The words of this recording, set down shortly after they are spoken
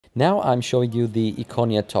Now I'm showing you the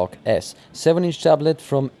Iconia Talk S, 7-inch tablet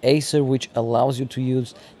from Acer, which allows you to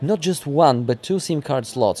use not just one but two SIM card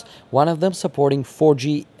slots, one of them supporting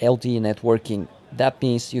 4G LTE networking. That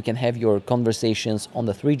means you can have your conversations on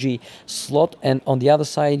the 3G slot, and on the other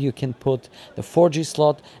side you can put the 4G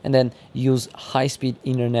slot and then use high-speed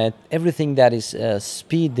internet, everything that is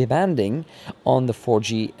speed demanding on the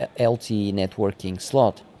 4G LTE networking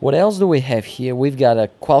slot. What else do we have here? We've got a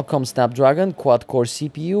Qualcomm Snapdragon quad-core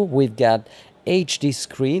CPU. We've got HD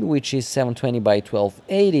screen, which is 720 by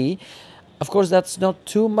 1280. Of course, that's not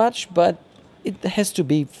too much, but it has to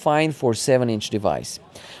be fine for 7-inch device.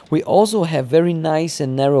 We also have very nice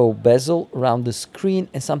and narrow bezel around the screen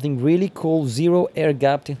and something really cool, zero air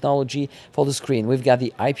gap technology for the screen. We've got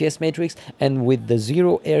the IPS matrix, and with the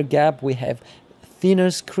zero air gap we have thinner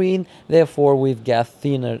screen, therefore we've got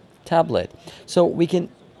thinner tablet. So we can,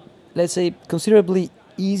 let's say, considerably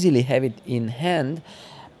easily have it in hand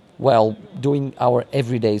while doing our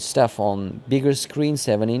everyday stuff on bigger screen,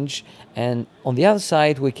 7-inch, and on the other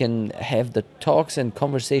side we can have the talks and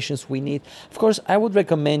conversations we need. Of course, I would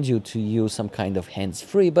recommend you to use some kind of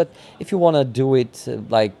hands-free, but if you want to do it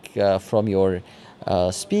from your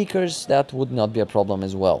speakers, that would not be a problem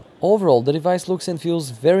as well. Overall, the device looks and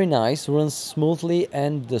feels very nice, runs smoothly,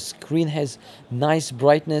 and the screen has nice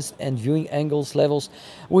brightness and viewing angles levels.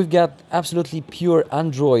 We've got absolutely pure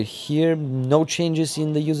Android here, no changes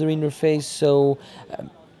in the user interface, so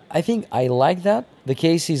I think I like that. The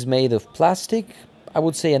case is made of plastic. I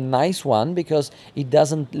would say a nice one because it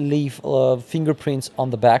doesn't leave fingerprints on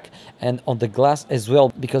the back and on the glass as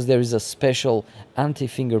well, because there is a special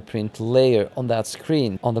anti-fingerprint layer on that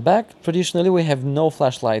screen. On the back, traditionally we have no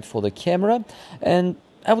flashlight for the camera, and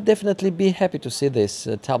I would definitely be happy to see this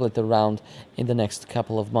tablet around in the next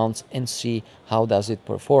couple of months and see how does it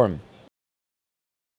perform.